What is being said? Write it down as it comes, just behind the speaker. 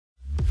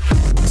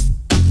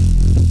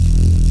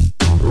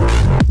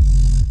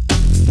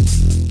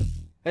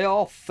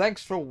all,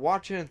 thanks for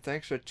watching,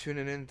 thanks for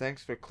tuning in,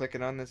 thanks for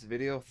clicking on this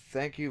video.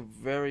 Thank you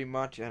very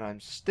much, and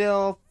I'm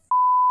still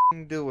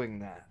doing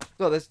that.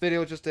 So this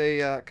video is just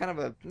a kind of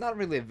a, not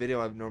really a video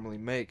I would normally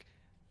make,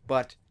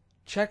 but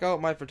check out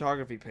my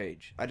photography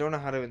page. I don't know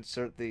how to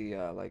insert the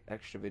like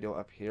extra video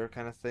up here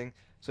kind of thing,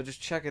 so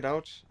just check it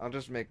out. I'll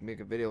just make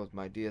a video with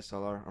my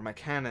DSLR, or my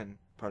Canon,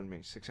 pardon me,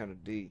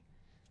 600D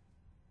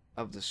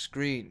of the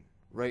screen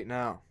right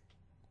now.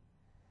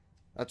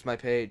 That's my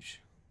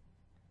page.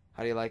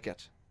 How do you like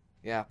it?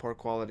 Yeah, poor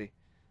quality.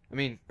 I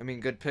mean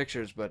good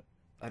pictures, but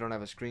I don't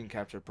have a screen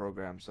capture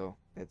program, so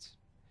it's,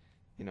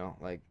 you know,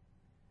 like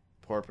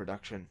poor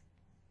production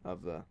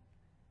of the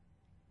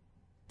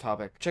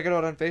topic. Check it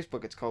out on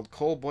Facebook. It's called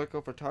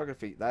Boyko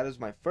Photography. That is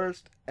my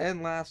first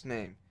and last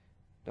name.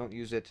 Don't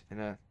use it in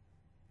a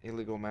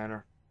illegal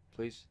manner,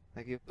 please.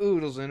 Thank you.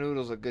 Oodles and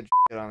oodles of good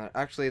shit on there.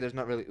 Actually, there's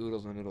not really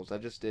oodles and oodles. I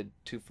just did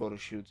 2 photo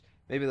shoots.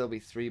 Maybe there'll be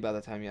 3 by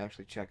the time you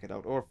actually check it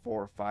out, or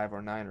 4 or 5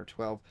 or 9 or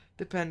 12,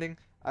 depending.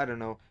 I don't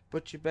know,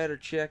 but you better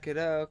check it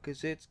out,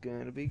 cause it's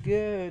gonna be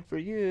good for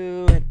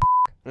you. And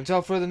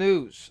until further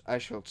news, I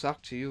shall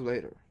talk to you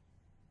later.